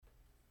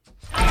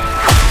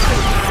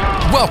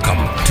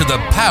Welcome to the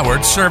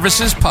Powered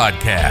Services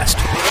Podcast,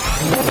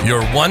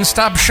 your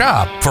one-stop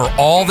shop for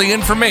all the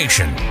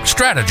information,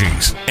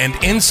 strategies, and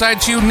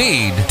insights you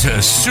need to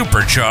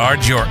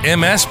supercharge your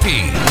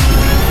MSP.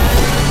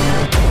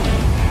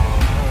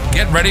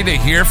 Get ready to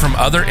hear from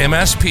other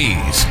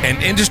MSPs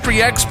and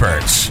industry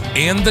experts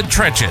in the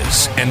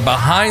trenches and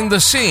behind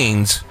the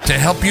scenes to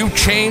help you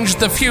change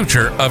the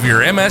future of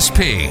your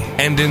MSP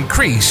and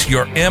increase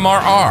your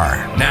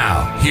MRR.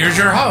 Now, here's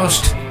your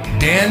host,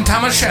 Dan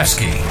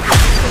Tomaszewski.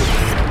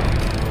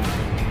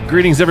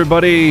 Greetings,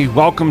 everybody.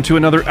 Welcome to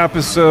another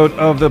episode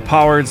of the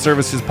Powered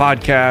Services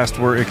Podcast.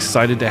 We're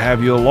excited to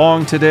have you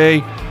along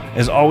today.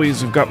 As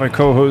always, we've got my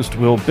co-host,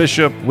 Will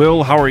Bishop.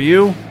 Will, how are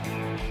you?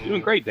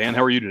 Doing great, Dan.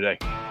 How are you today?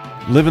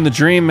 Living the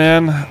dream,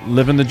 man.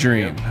 Living the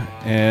dream. Yep.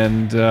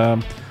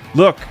 And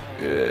look,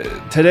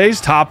 today's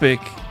topic,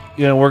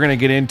 we're going to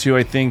get into,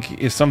 I think,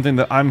 is something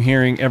that I'm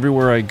hearing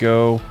everywhere I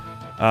go,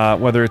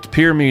 whether it's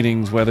peer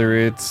meetings, whether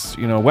it's,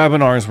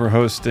 webinars we're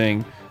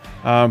hosting,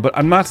 but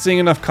I'm not seeing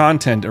enough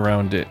content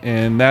around it.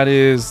 And that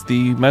is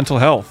the mental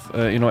health.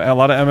 A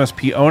lot of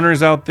MSP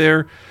owners out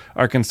there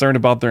are concerned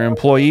about their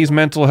employees'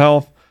 mental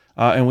health.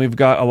 And we've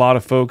got a lot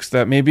of folks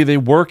that maybe they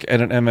work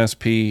at an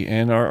MSP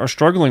and are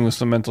struggling with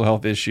some mental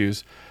health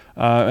issues.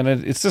 And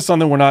it's just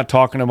something we're not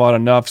talking about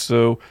enough.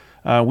 So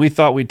we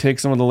thought we'd take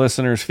some of the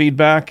listeners'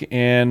 feedback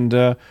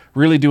and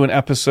really do an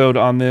episode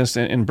on this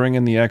and bring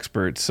in the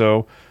experts.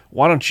 So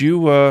why don't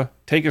you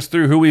take us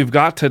through who we've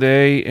got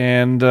today,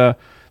 and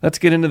let's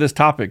get into this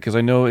topic, because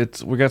I know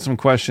we got some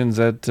questions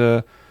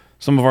that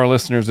some of our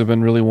listeners have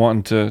been really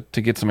wanting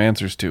to get some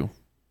answers to.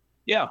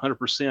 Yeah,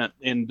 100%.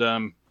 And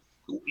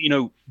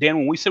Dan,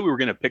 when we said we were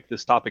going to pick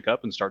this topic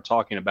up and start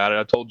talking about it,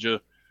 I told you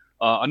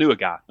I knew a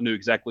guy. I knew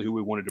exactly who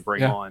we wanted to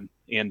bring on.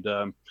 And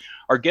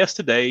our guest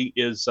today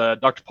is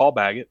Dr. Paul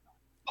Baggett.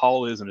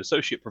 Paul is an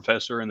associate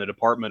professor in the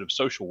Department of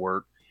Social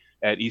Work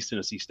at East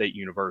Tennessee State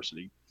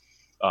University.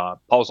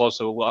 Paul's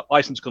also a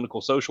licensed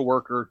clinical social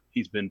worker.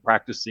 He's been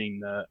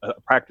practicing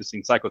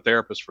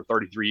psychotherapist for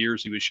 33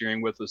 years. He was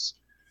sharing with us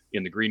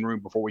in the green room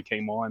before we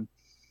came on.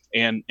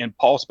 And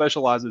Paul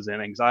specializes in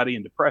anxiety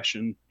and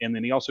depression, and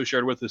then he also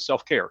shared with us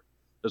self-care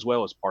as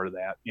well as part of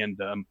that. And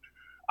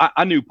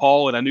I knew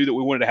Paul, and I knew that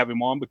we wanted to have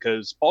him on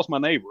because Paul's my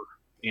neighbor,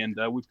 and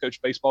we've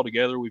coached baseball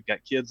together. We've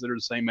got kids that are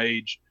the same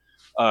age.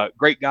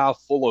 Great guy,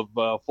 full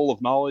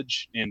of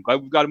knowledge, and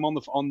glad we've got him on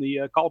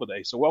the call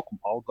today. So welcome,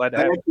 Paul. Glad to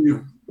have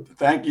you.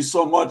 Thank you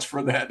so much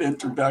for that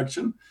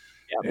introduction.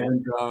 Yeah,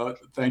 and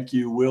thank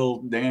you,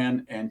 Will,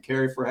 Dan, and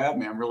Carrie for having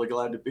me. I'm really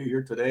glad to be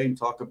here today and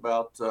talk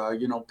about,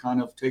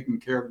 kind of taking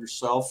care of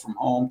yourself from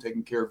home,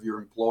 taking care of your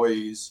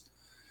employees.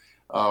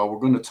 We're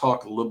going to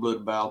talk a little bit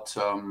about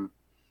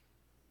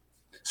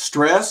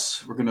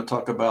stress. We're going to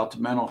talk about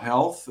mental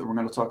health. And we're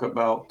going to talk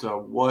about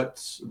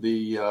what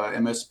the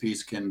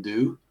MSPs can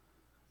do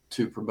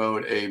to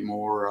promote a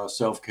more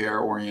self-care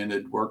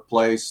oriented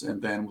workplace.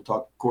 And then we'll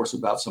talk, of course,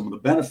 about some of the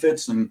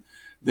benefits, and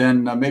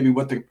then maybe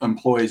what the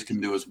employees can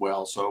do as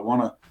well. So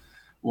I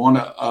want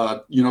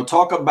to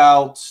talk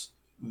about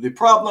the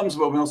problems,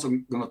 but we're also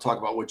going to talk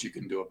about what you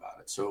can do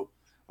about it. So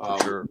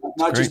sure.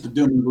 Not just a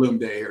doom and gloom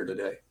day here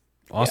today.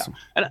 Awesome.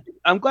 Yeah. And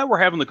I'm glad we're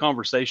having the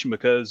conversation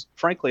because,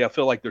 frankly, I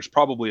feel like there's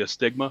probably a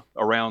stigma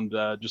around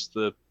just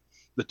the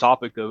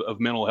topic of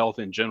mental health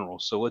in general.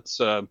 So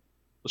let's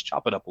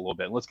chop it up a little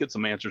bit. Let's get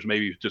some answers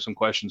maybe to some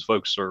questions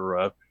folks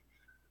are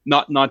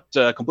not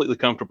completely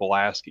comfortable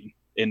asking.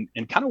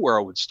 And kind of where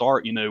I would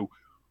start,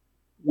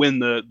 when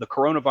the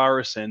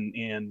coronavirus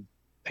and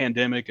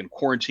pandemic and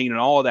quarantine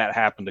and all of that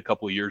happened a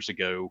couple of years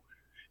ago,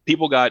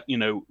 people got,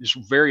 just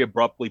very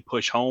abruptly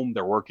pushed home.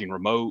 They're working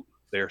remote.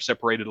 They're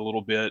separated a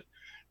little bit.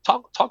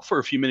 Talk for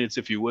a few minutes,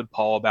 if you would,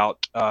 Paul,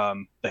 about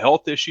the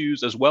health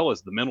issues as well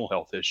as the mental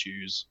health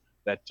issues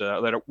that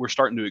we're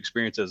starting to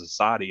experience as a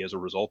society as a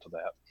result of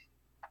that.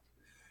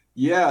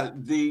 Yeah,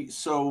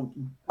 so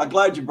I'm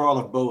glad you brought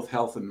up both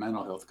health and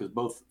mental health, because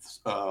both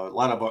a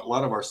lot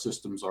of our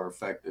systems are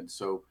affected.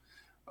 So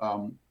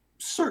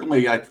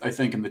certainly, I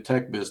think in the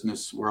tech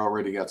business, we're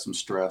already got some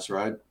stress,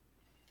 right?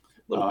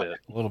 A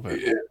little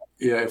bit.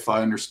 Yeah, if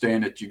I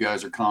understand it, you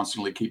guys are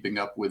constantly keeping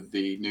up with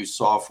the new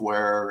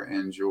software,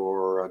 and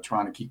you're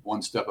trying to keep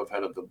one step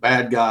ahead of the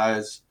bad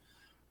guys,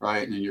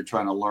 right? And you're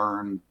trying to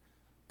learn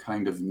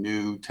kind of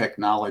new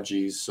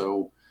technologies.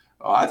 So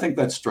I think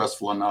that's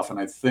stressful enough. And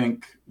I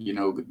think,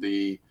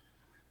 the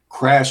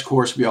crash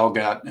course we all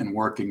got in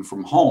working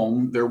from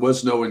home, there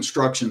was no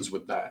instructions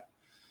with that.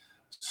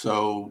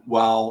 So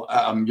while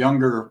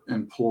younger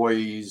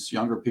employees,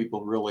 younger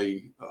people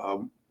really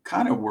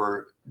kind of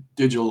were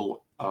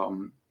digital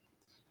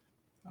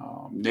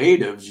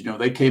natives,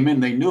 they came in,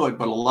 they knew it,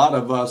 but a lot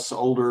of us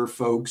older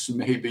folks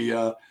maybe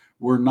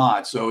were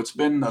not. So it's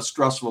been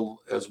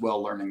stressful as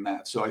well learning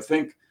that. So I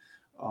think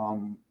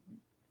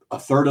a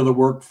third of the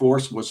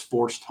workforce was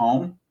forced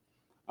home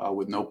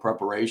with no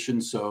preparation.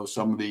 So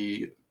some of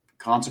the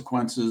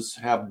consequences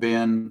have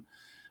been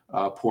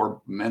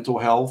poor mental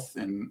health,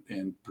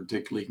 and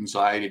particularly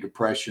anxiety,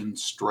 depression,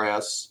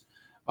 stress,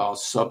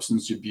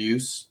 substance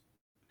abuse.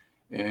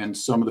 And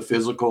some of the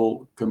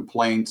physical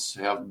complaints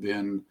have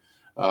been,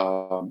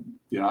 I'm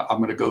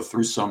going to go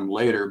through some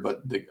later,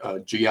 but the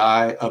GI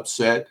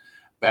upset,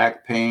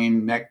 back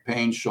pain, neck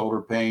pain,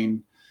 shoulder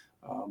pain,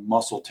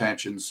 muscle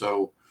tension.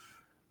 So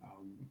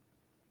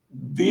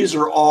these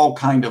are all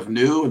kind of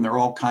new, and they're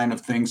all kind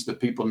of things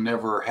that people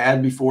never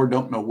had before,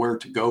 don't know where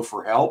to go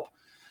for help.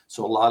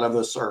 So a lot of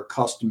us are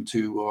accustomed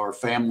to our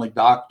family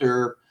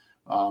doctor.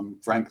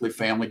 Frankly,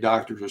 family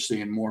doctors are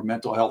seeing more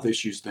mental health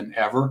issues than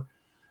ever.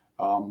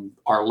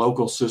 Our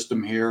local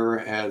system here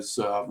has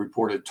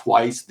reported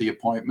twice the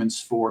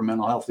appointments for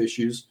mental health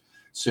issues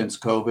since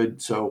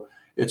COVID. So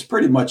it's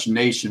pretty much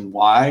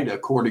nationwide.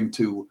 According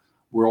to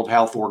World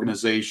Health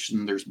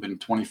Organization, there's been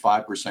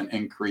 25%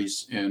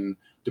 increase in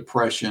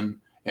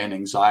depression and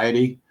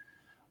anxiety.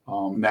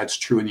 That's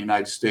true in the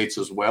United States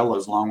as well,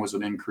 as long as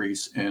an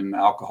increase in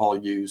alcohol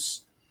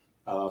use,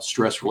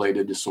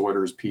 stress-related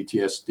disorders,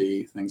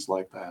 PTSD, things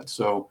like that.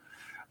 So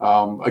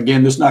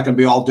again, this is not going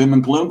to be all doom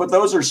and gloom, but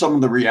those are some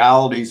of the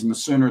realities. And the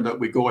sooner that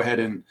we go ahead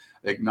and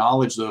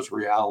acknowledge those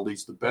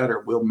realities, the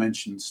better. We'll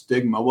mention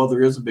stigma. Well,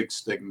 there is a big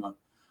stigma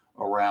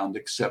around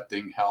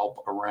accepting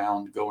help,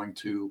 around going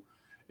to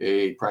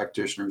a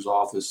practitioner's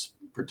office,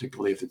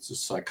 particularly if it's a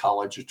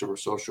psychologist or a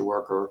social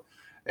worker,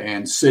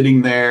 and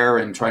sitting there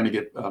and trying to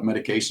get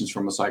medications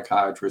from a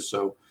psychiatrist.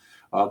 So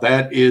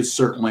that is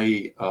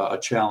certainly a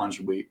challenge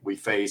we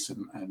face,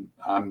 and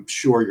I'm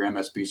sure your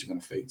MSPs are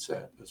going to face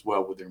that as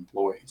well with their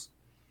employees.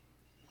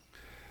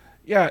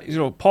 Yeah,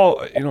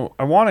 Paul,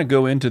 I want to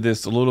go into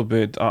this a little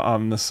bit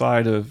on the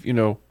side of,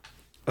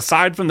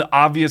 aside from the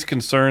obvious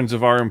concerns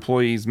of our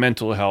employees'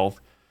 mental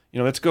health,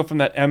 let's go from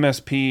that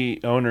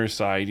MSP owner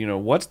side.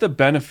 What's the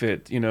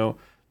benefit,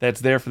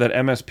 that's there for that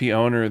MSP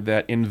owner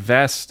that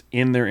invests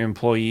in their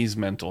employees'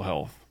 mental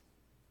health?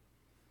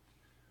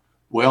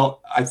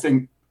 Well, I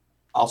think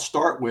I'll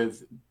start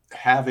with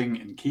having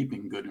and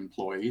keeping good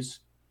employees.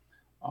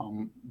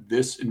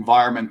 This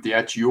environment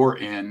that you're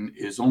in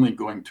is only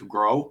going to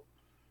grow.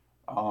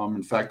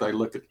 In fact, I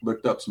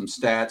looked up some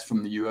stats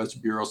from the U.S.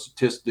 Bureau of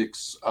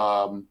Statistics.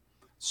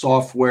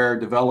 Software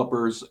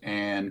developers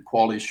and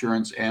quality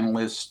assurance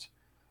analysts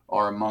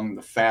are among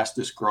the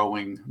fastest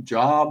growing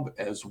job,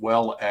 as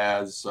well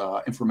as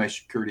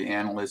information security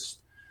analysts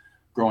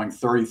growing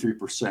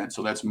 33%.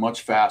 So that's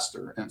much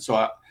faster. And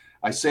so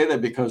I say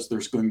that because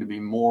there's going to be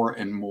more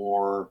and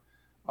more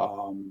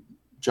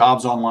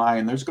jobs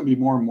online. There's going to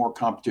be more and more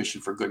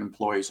competition for good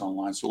employees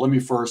online. So let me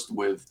first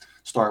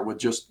start with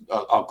just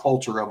a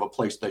culture of a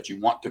place that you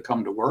want to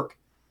come to work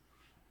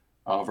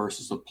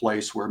versus a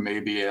place where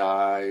maybe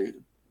I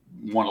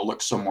want to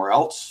look somewhere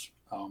else.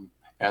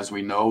 As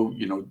we know,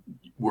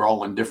 we're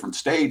all in different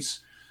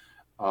states.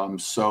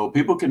 So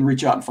people can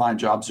reach out and find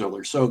jobs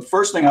earlier. So the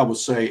first thing I will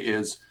say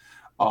is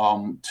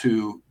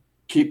to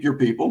keep your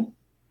people.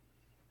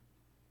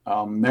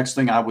 Next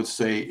thing I would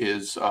say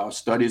is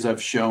studies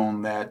have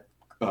shown that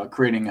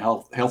creating a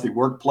healthy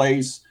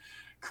workplace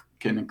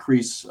can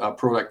increase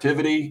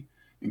productivity,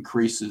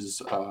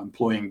 increases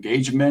employee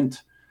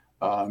engagement,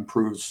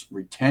 improves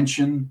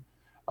retention,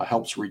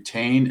 helps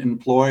retain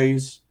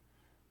employees.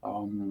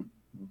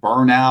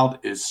 Burnout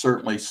is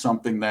certainly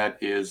something that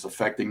is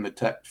affecting the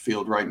tech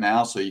field right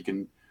now. So you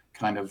can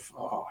kind of,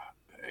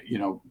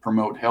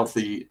 promote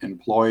healthy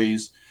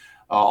employees.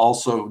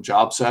 Also,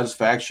 job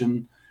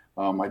satisfaction.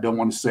 I don't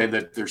want to say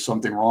that there's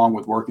something wrong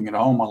with working at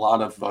home. A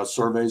lot of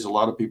surveys, a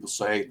lot of people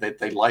say that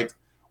they like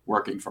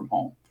working from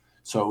home.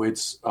 So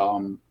it's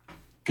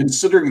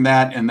considering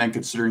that, and then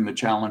considering the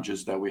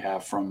challenges that we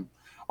have from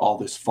all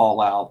this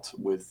fallout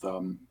with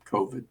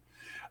COVID.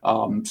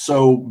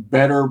 So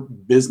better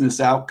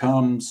business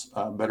outcomes,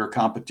 better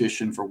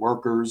competition for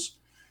workers.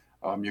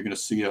 You're going to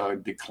see a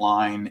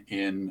decline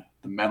in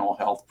the mental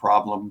health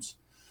problems.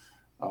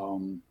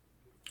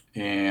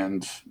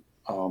 And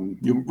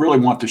you really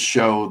want to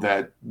show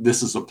that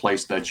this is a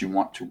place that you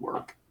want to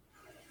work.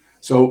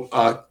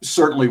 So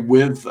certainly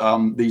with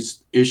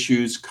these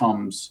issues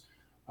comes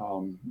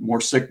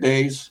more sick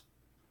days,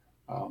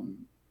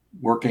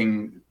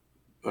 working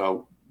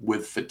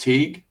with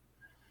fatigue,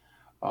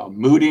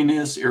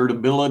 moodiness,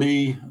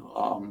 irritability,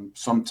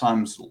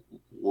 sometimes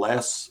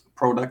less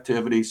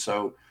productivity.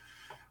 So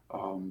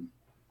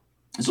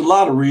there's a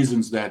lot of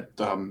reasons that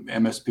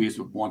MSPs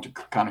would want to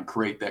kind of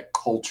create that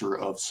culture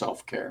of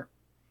self-care.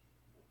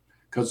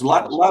 Because a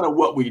lot of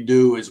what we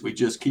do is we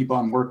just keep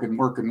on working,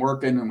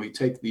 and we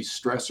take these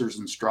stressors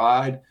in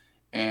stride,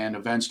 and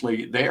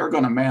eventually they are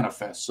going to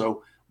manifest.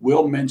 So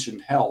we'll mention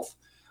health.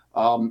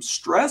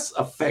 Stress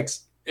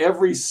affects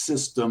every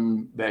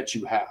system that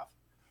you have,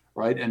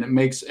 right? And it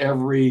makes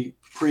every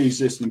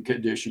pre-existing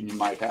condition you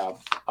might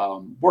have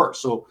worse.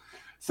 So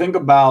think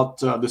about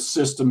the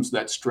systems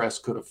that stress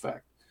could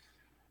affect.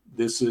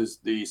 This is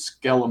the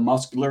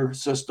skeletal-muscular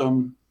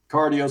system,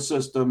 cardio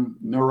system,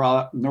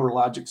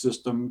 neurologic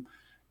system,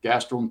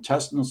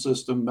 gastrointestinal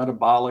system,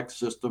 metabolic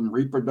system,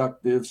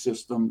 reproductive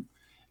system,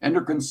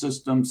 endocrine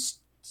system,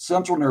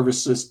 central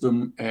nervous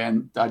system,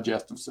 and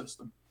digestive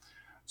system.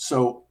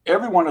 So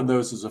every one of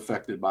those is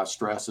affected by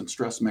stress, and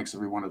stress makes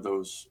every one of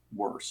those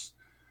worse.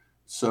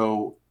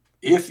 So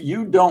if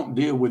you don't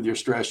deal with your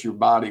stress, your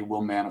body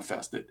will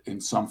manifest it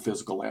in some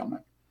physical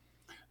ailment.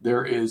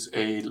 There is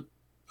a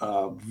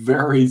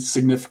very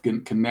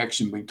significant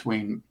connection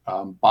between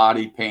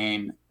body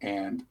pain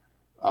and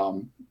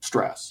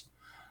stress.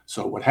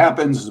 So what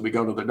happens is we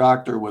go to the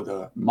doctor with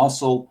a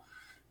muscle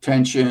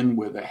tension,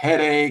 with a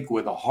headache,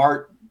 with a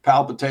heart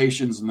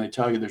palpitations, and they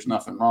tell you there's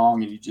nothing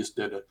wrong, and you just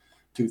did a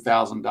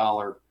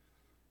 $2,000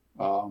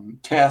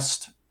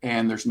 test,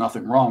 and there's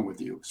nothing wrong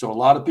with you. So a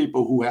lot of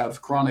people who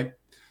have chronic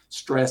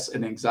stress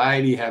and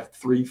anxiety have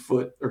 3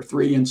 foot or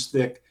 3 inch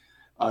thick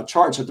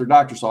charts at their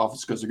doctor's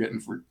office because they're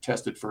getting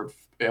tested for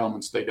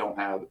ailments they don't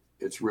have.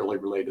 It's really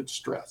related to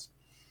stress.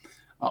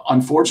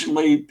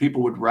 Unfortunately,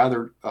 people would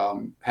rather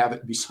have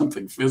it be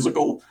something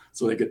physical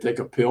so they could take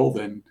a pill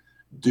than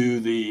do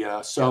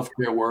the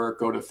self-care work,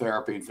 go to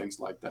therapy and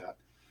things like that.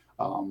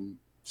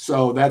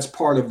 So that's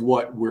part of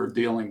what we're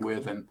dealing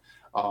with. And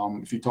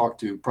if you talk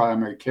to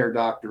primary care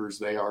doctors,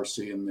 they are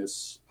seeing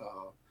this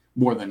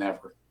more than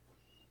ever.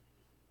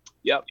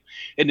 Yep.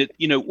 And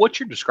what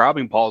you're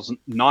describing, Paul, is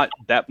not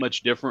that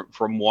much different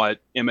from what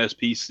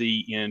MSPs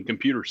see in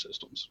computer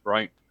systems,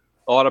 right?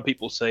 A lot of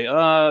people say,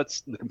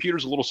 the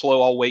computer's a little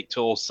slow. I'll wait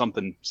till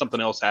something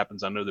else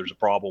happens. I know there's a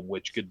problem,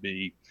 which could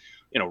be,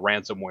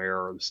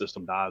 ransomware or the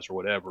system dies or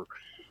whatever.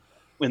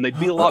 And they'd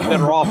be a lot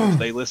better off if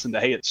they listen to,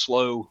 hey, it's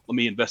slow. Let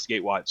me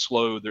investigate why it's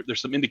slow.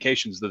 There's some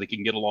indications that they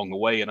can get along the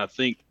way. And I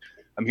think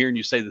I'm hearing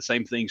you say the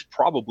same thing's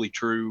probably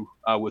true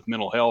with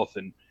mental health.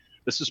 And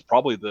this is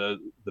probably the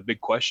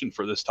big question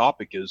for this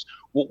topic is,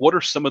 what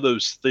are some of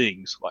those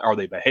things? Are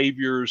they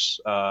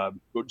behaviors?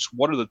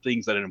 What are the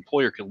things that an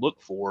employer can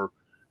look for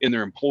in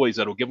their employees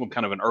that'll give them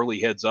kind of an early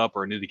heads up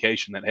or an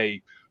indication that,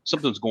 hey,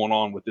 something's going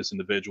on with this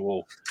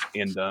individual,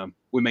 and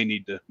we may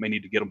need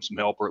to get them some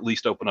help, or at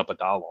least open up a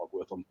dialogue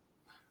with them.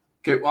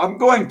 Okay, well, I'm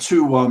going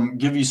to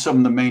give you some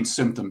of the main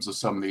symptoms of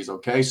some of these.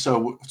 Okay,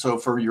 so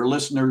for your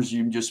listeners,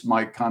 you just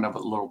might kind of a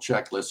little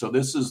checklist. So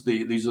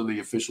these are the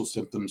official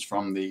symptoms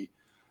from the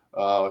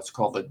it's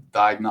called the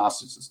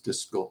Diagnostic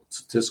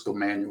Statistical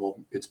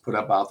Manual. It's put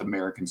up by the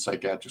American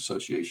Psychiatric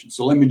Association.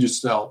 So let me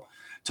just tell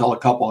a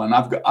couple,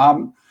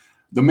 and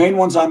the main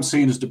ones I'm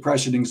seeing is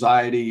depression,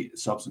 anxiety,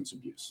 substance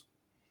abuse.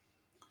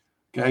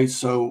 Okay,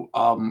 so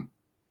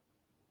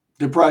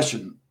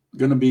depression,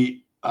 going to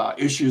be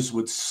issues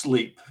with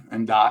sleep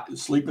and diet.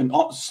 Sleep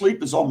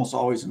is almost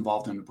always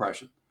involved in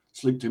depression.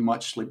 Sleep too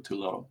much, sleep too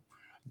little.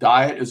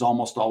 Diet is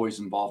almost always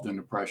involved in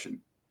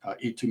depression.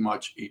 Eat too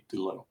much, eat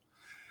too little.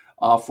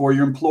 For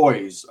your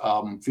employees,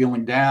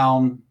 feeling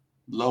down,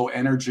 low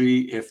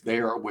energy, if they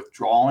are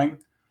withdrawing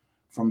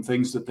from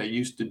things that they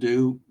used to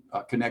do,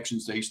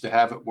 connections they used to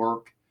have at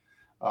work,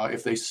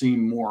 if they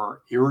seem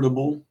more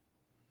irritable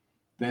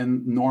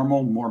than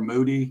normal, more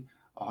moody,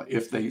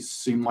 if they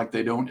seem like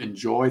they don't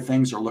enjoy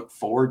things or look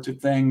forward to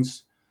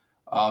things,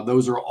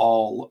 those are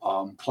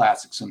all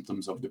classic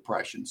symptoms of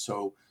depression.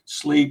 So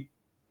sleep,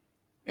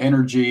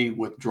 energy,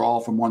 withdrawal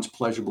from one's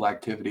pleasurable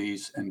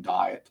activities, and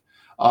diet.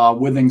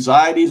 With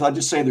anxieties, I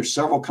just say there's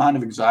several kinds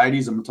of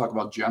anxieties. I'm going to talk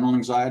about general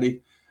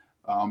anxiety.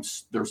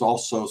 There's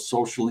also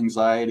social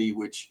anxiety,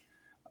 which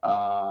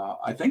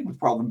I think would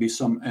probably be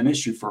an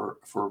issue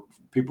for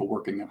people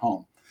working at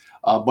home.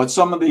 But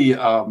some of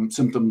the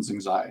symptoms,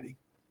 anxiety,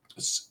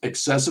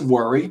 excessive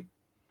worry.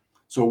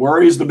 So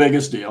worry is the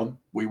biggest deal.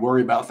 We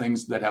worry about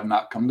things that have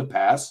not come to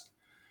pass,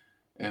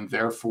 and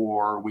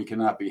therefore we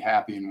cannot be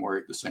happy and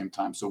worry at the same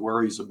time. So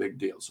worry is a big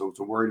deal. So it's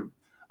a worry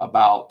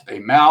about a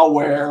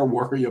malware,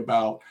 worry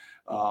about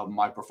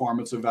my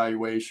performance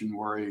evaluation,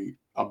 worry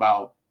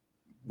about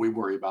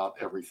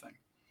everything.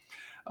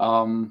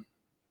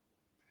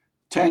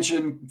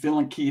 Tension,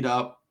 feeling keyed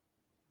up,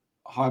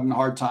 having a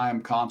hard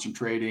time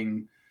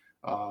concentrating,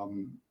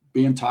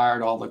 being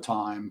tired all the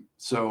time.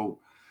 So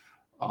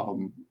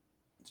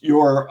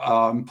your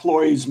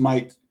employers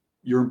might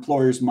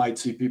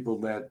see people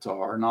that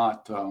are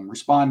not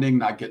responding,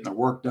 not getting their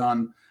work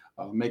done,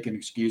 making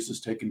excuses,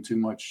 taking too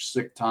much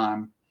sick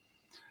time.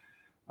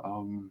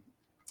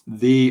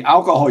 The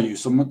alcohol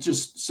use, I'm going to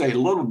just say a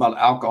little about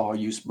alcohol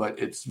use, but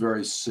it's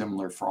very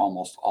similar for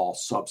almost all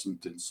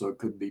substances. So it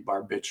could be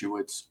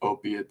barbiturates,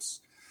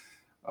 opiates,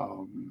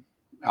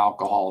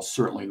 alcohol is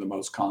certainly the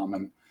most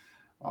common.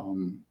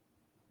 And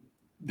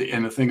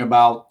the thing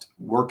about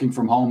working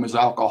from home is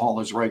alcohol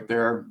is right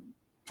there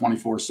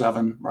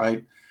 24/7,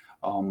 right?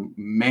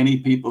 Many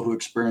people who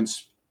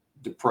experience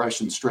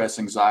depression, stress,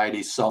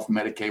 anxiety,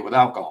 self-medicate with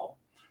alcohol.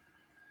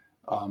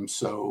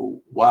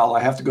 So while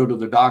I have to go to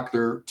the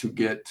doctor to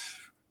get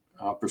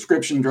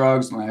prescription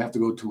drugs, and I have to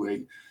go to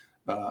a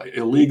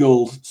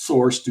illegal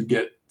source to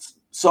get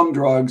some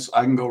drugs,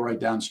 I can go right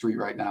down the street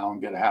right now and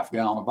get a half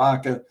gallon of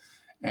vodka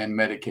and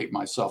medicate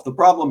myself. The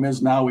problem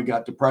is now we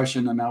got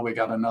depression, and now we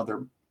got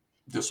another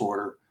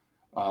disorder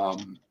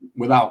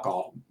with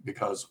alcohol,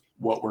 because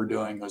what we're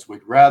doing is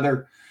we'd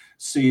rather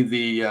see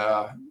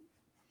the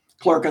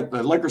clerk at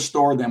the liquor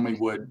store than we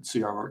would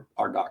see our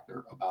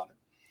doctor about it.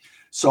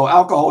 So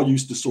alcohol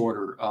use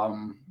disorder,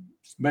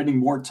 spending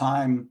more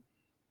time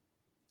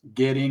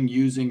getting,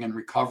 using, and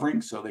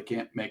recovering. So they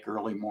can't make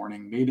early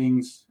morning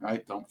meetings,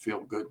 right? Don't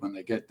feel good when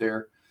they get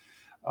there.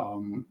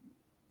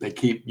 They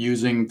keep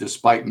using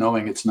despite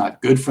knowing it's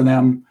not good for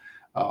them.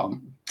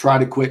 Try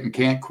to quit and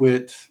can't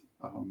quit.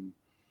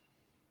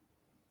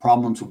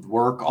 Problems with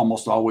work,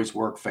 almost always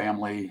work,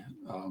 family,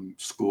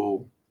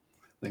 school,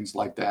 things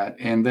like that.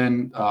 And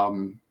then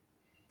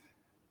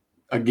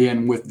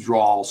again,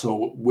 withdrawal.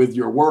 So with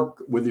your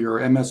work, with your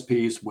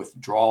MSPs,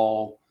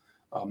 withdrawal,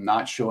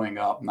 not showing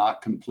up,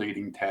 not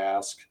completing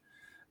tasks,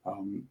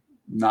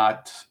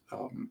 not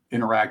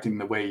interacting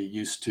the way you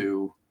used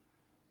to,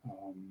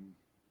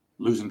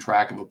 losing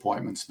track of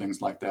appointments,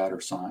 things like that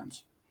are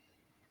signs.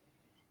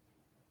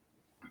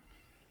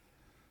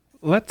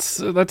 Let's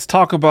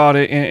talk about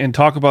it and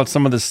talk about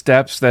some of the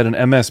steps that an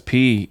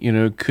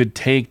MSP, could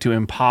take to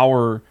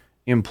empower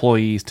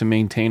employees to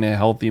maintain a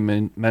healthy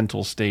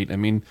mental state. I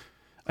mean,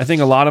 I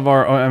think a lot of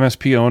our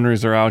MSP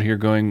owners are out here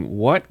going,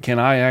 what can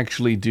I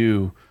actually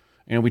do?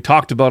 We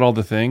talked about all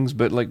the things,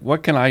 but like,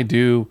 what can I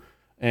do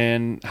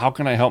and how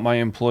can I help my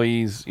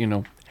employees,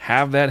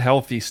 have that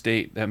healthy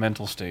state, that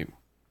mental state?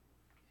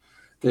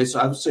 Okay, so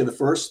I would say the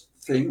first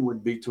thing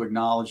would be to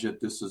acknowledge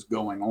that this is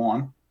going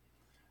on.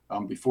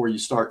 Before you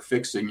start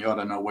fixing, you ought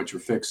to know what you're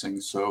fixing.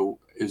 So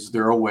is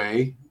there a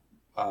way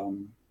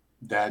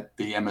that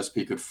the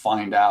MSP could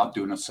find out,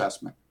 do an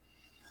assessment?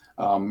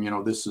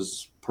 This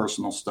is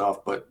personal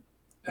stuff, but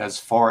as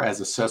far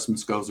as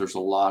assessments goes, there's a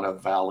lot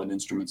of valid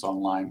instruments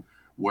online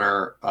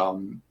where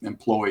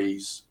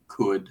employees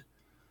could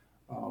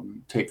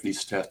take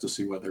these tests to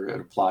see whether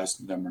it applies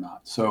to them or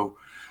not. So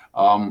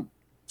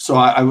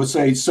I would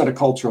say set a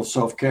culture of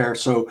self-care.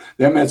 So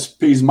the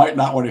MSPs might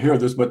not want to hear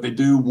this, but they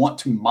do want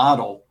to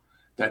model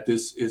that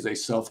this is a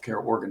self-care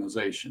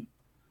organization,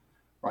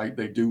 right?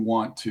 They do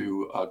want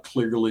to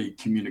clearly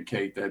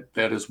communicate that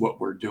that is what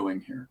we're doing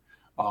here.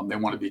 They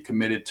want to be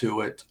committed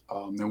to it.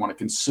 They want to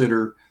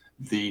consider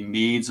the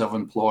needs of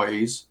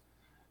employees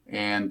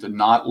and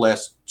not let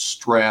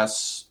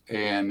stress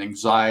and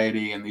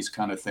anxiety and these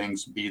kind of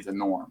things be the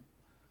norm.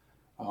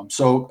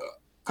 So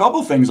a couple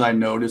of things I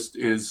noticed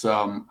is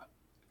I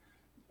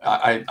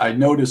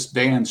noticed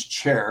Dan's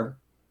chair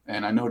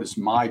and I noticed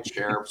my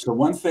chair. So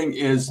one thing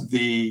is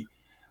the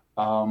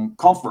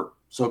comfort.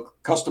 So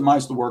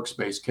customize the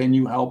workspace. Can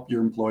you help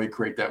your employee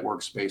create that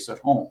workspace at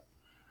home?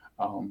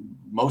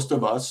 Most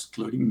of us,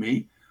 including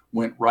me,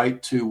 went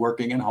right to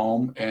working at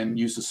home and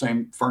used the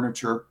same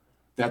furniture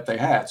that they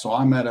had. So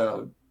I'm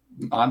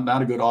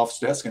not a good office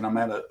desk and I'm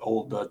at an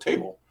old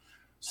table.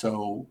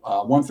 So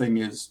one thing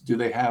is, do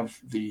they have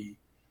the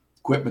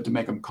equipment to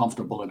make them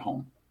comfortable at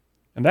home?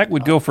 And that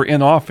would go for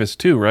in office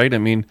too, right? I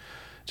mean,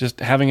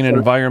 just having an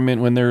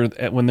environment when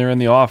they're in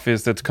the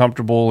office that's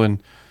comfortable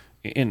and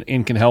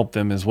can help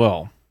them as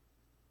well.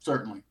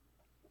 Certainly.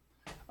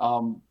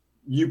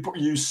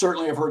 You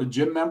certainly have heard of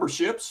gym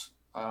memberships.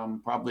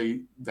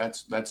 Probably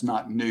that's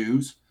not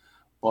news,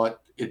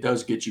 but it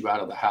does get you out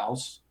of the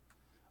house.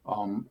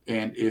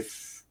 And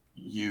if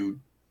you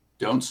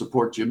don't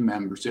support gym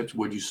memberships,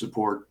 would you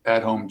support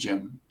at-home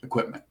gym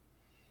equipment?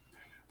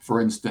 For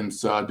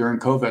instance, during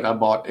COVID, I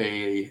bought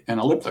an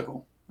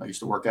elliptical. I used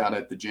to work out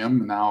at the gym,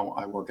 and now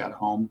I work at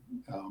home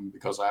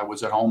because I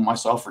was at home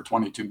myself for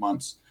 22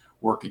 months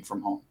working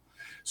from home.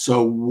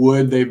 So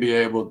would they be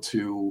able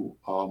to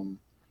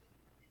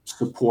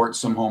support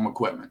some home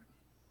equipment?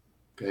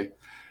 Okay.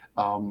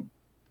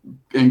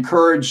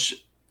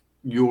 Encourage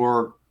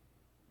your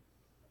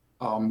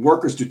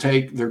workers to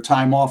take their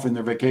time off in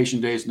their vacation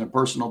days and their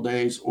personal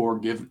days, or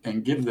give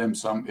them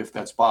some if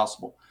that's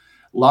possible.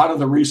 A lot of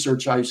the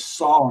research I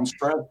saw on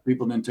stress,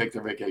 people didn't take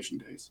their vacation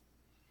days.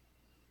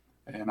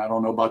 And I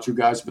don't know about you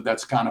guys, but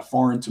that's kind of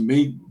foreign to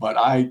me. But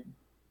I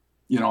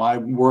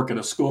work at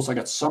a school, so I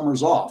got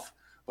summers off.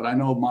 But I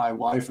know my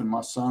wife and my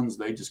sons,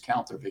 they just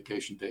count their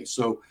vacation days.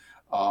 So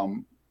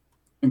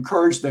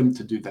encourage them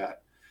to do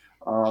that.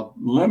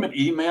 Limit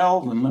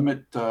email and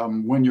limit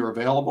when you're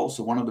available.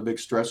 So one of the big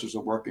stressors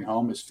of working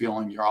home is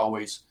feeling you're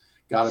always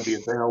got to be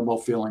available,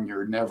 feeling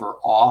you're never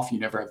off, you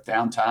never have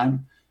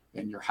downtime,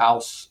 and your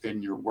house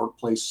and your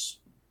workplace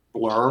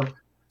blur.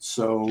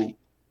 So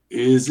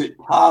is it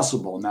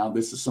possible? Now,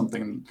 this is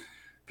something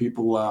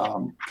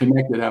people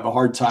connected have a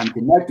hard time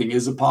connecting.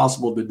 Is it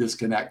possible to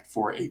disconnect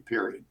for a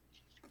period?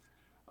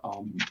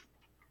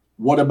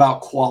 What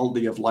about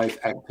quality of life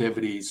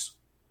activities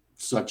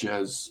such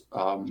as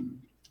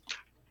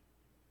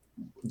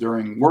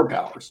during work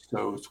hours?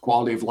 So it's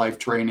quality of life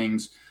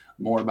trainings,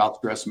 more about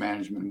stress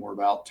management, more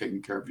about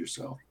taking care of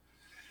yourself.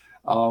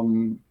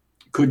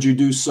 Could you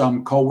do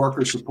some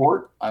coworker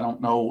support? I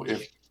don't know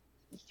if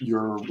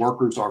your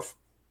workers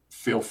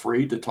feel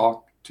free to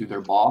talk to their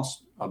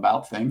boss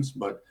about things,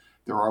 but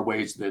there are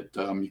ways that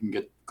you can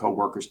get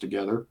coworkers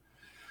together.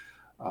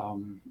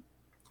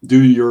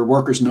 Do your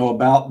workers know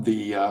about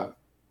the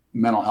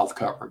mental health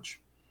coverage?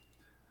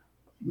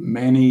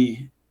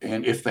 Many,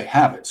 and if they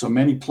have it, so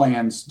many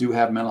plans do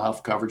have mental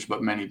health coverage,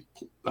 but many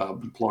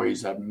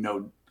employees have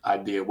no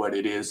idea what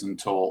it is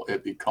until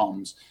it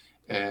becomes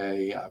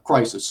a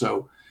crisis.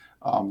 So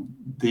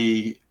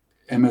the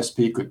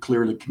MSP could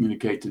clearly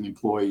communicate to the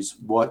employees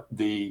what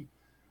the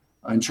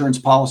insurance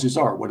policies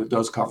are, what it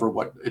does cover,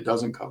 what it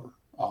doesn't cover.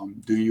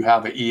 Do you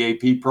have an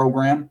EAP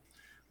program,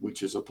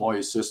 which is employee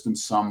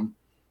assistance? Some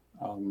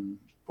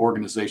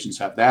organizations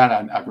have that.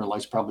 I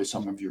realize probably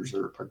some of yours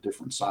are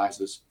different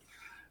sizes.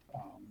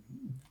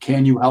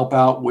 Can you help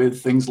out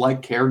with things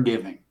like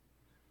caregiving?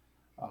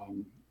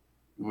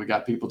 We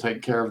got people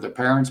taking care of their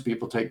parents,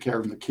 people take care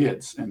of the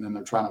kids, and then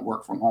they're trying to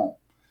work from home.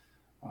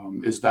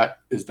 Is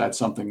that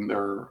something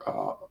they're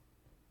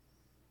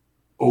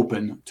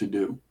open to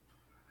do?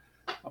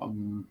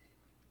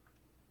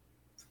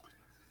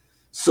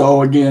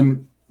 So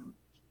again,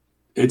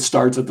 it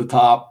starts at the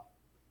top.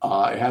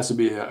 It has to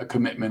be a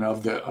commitment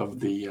of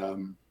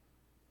the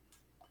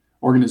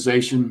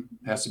organization.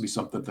 It has to be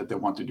something that they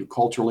want to do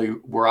culturally.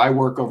 Where I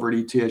work over at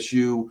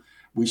ETSU,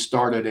 we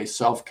started a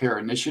self-care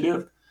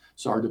initiative.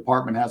 So our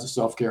department has a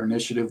self-care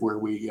initiative where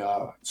we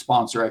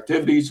sponsor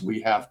activities,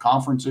 we have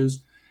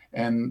conferences,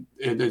 and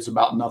it is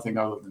about nothing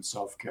other than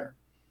self-care.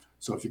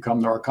 So if you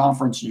come to our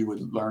conference, you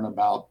would learn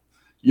about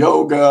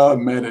yoga,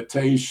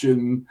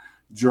 meditation,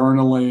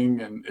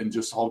 journaling, and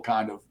just all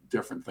kind of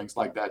different things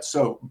like that.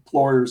 So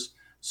employers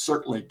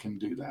certainly can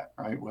do that,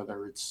 right?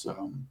 Whether it's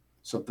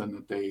something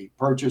that they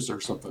purchase or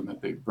something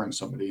that they bring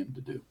somebody in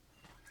to do.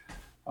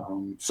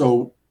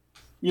 So,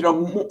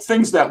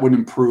 things that would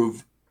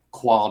improve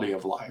quality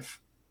of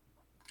life.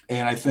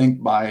 And I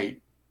think by,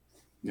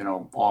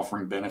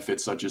 offering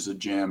benefits such as a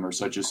gym or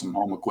such as some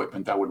home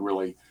equipment, that would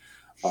really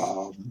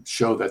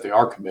show that they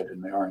are committed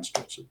and they are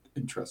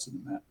interested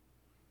in that.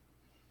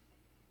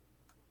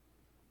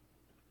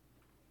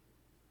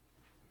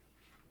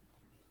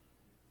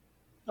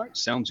 All right,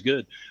 sounds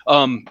good.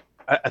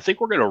 I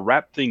think we're going to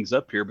wrap things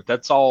up here, but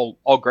that's all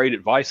great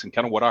advice. And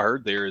kind of what I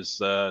heard there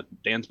is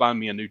Dan's buying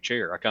me a new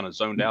chair. I kind of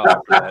zoned out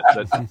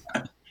after that.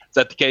 Is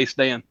that the case,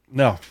 Dan?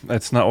 No,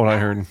 that's not what I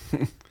heard.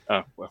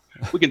 Oh, well,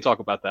 we can talk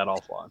about that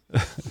offline.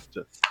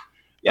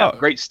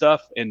 Great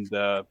stuff. And,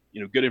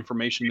 good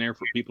information there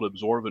for people to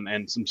absorb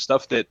and some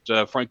stuff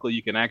that, frankly,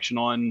 you can action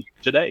on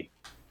today.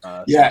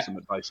 Some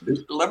advice.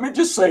 Let me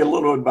just say a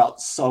little bit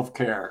about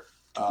self-care.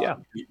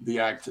 The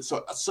act.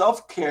 So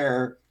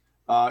self-care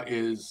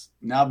is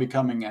now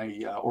becoming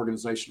a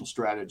organizational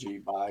strategy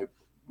by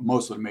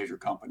most of the major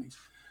companies.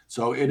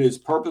 So it is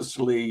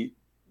purposely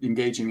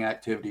engaging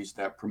activities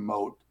that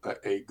promote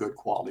a good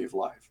quality of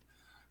life.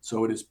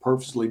 So it is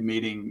purposely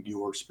meeting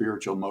your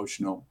spiritual,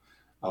 emotional,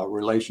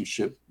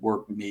 relationship,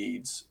 work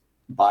needs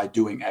by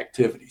doing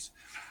activities.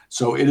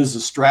 So it is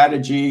a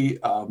strategy.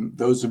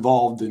 Those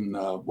involved in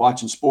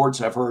watching sports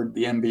have heard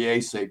the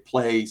NBA say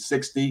play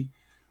 60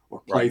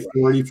 or play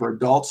 30 for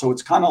adults. So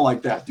it's kind of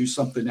like that. Do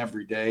something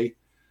every day.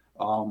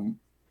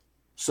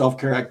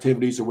 Self-care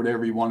activities or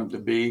whatever you want them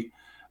to be.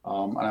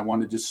 And I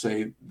want to just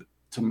say,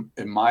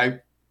 in my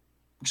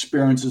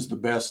experiences, the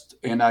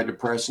best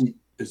antidepressant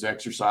is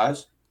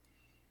exercise.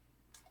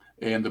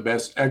 And the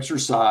best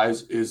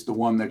exercise is the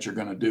one that you're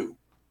going to do.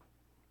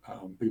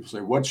 People say,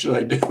 what should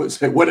I do? I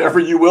say, whatever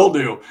you will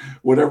do,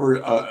 whatever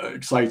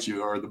excites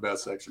you are the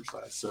best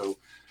exercise. So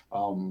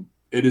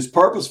it is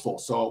purposeful.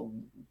 So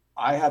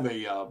I have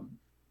a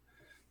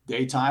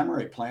day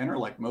timer, a planner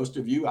like most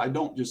of you. I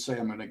don't just say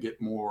I'm going to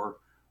get more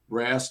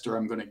rest or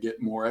I'm going to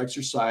get more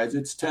exercise.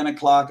 It's 10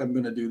 o'clock, I'm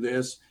going to do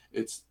this.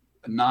 It's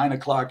 9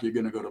 o'clock, you're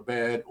going to go to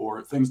bed,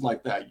 or things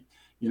like that.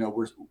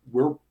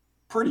 We're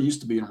pretty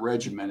used to being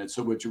regimented.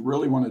 So what you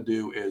really want to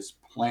do is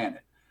plan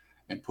it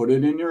and put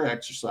it in your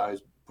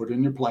exercise, put it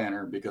in your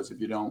planner, because if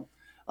you don't,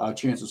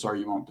 chances are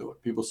you won't do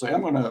it. People say,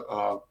 I'm going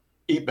to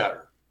eat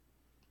better.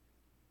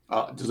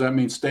 Does that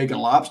mean steak and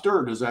lobster,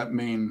 or does that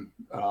mean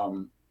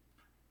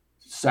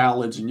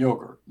salads and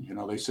yogurt?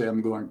 They say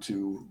I'm going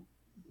to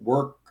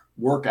work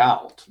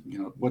out.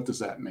 What does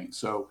that mean?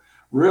 So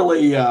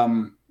really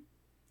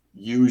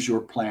use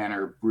your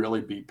planner,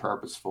 really be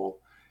purposeful,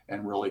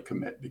 and really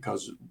commit,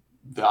 because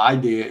the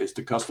idea is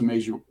to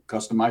customize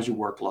your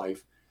work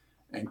life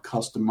and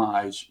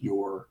customize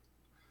your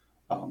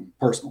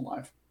personal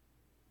life.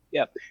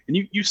 Yeah, and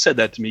you said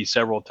that to me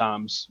several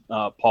times,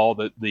 Paul,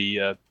 that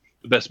the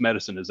best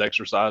medicine is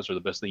exercise, or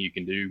the best thing you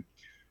can do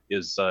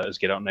is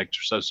get out and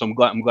exercise. So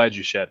I'm glad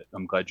you shared it.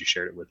 I'm glad you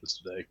shared it with us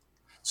today.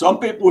 Some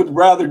people would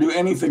rather do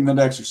anything than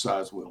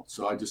exercise, Will.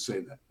 So I just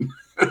say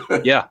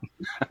that. Yeah.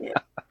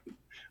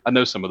 I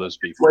know some of those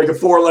people. It's like a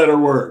 4-letter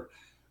word.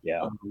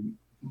 Yeah.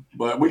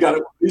 But we got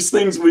to, these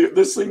things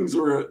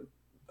are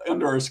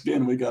under our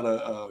skin. We got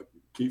to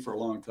keep for a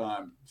long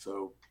time.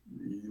 So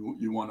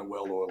you want a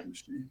well-oiled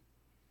machine.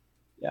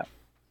 Yeah.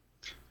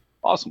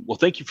 Awesome. Well,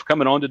 thank you for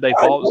coming on today,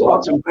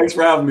 Paul. Thanks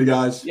for having me,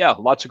 guys. Yeah,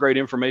 lots of great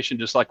information,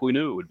 just like we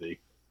knew it would be.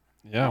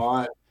 Yeah. All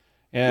right.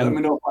 And let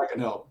me know if I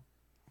can help.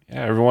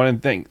 Yeah, everyone,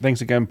 and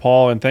thanks again,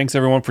 Paul, and thanks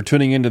everyone for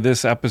tuning into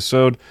this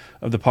episode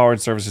of the Powered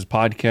Services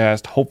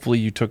Podcast. Hopefully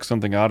you took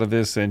something out of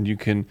this and you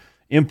can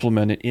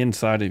implement it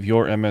inside of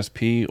your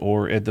MSP,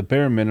 or at the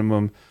bare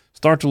minimum,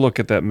 start to look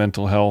at that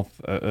mental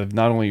health of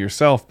not only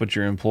yourself, but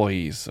your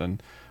employees.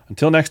 And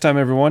until next time,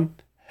 everyone,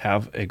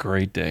 have a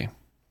great day.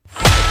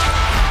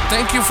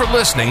 Thank you for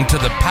listening to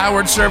the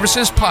Powered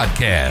Services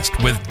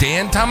Podcast with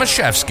Dan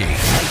Tomaszewski.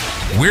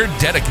 We're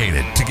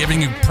dedicated to giving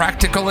you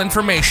practical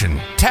information,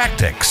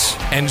 tactics,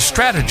 and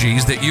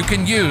strategies that you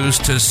can use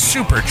to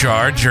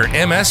supercharge your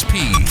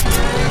MSP.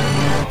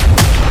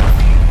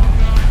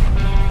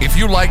 If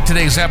you liked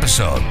today's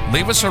episode,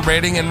 leave us a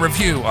rating and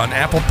review on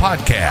Apple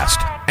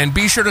Podcast. And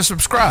be sure to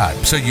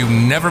subscribe so you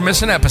never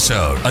miss an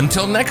episode.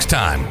 Until next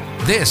time,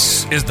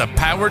 this is the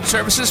Powered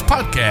Services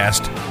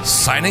Podcast,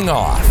 signing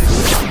off.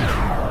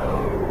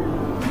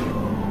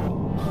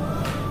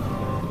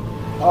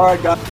 All right, guys.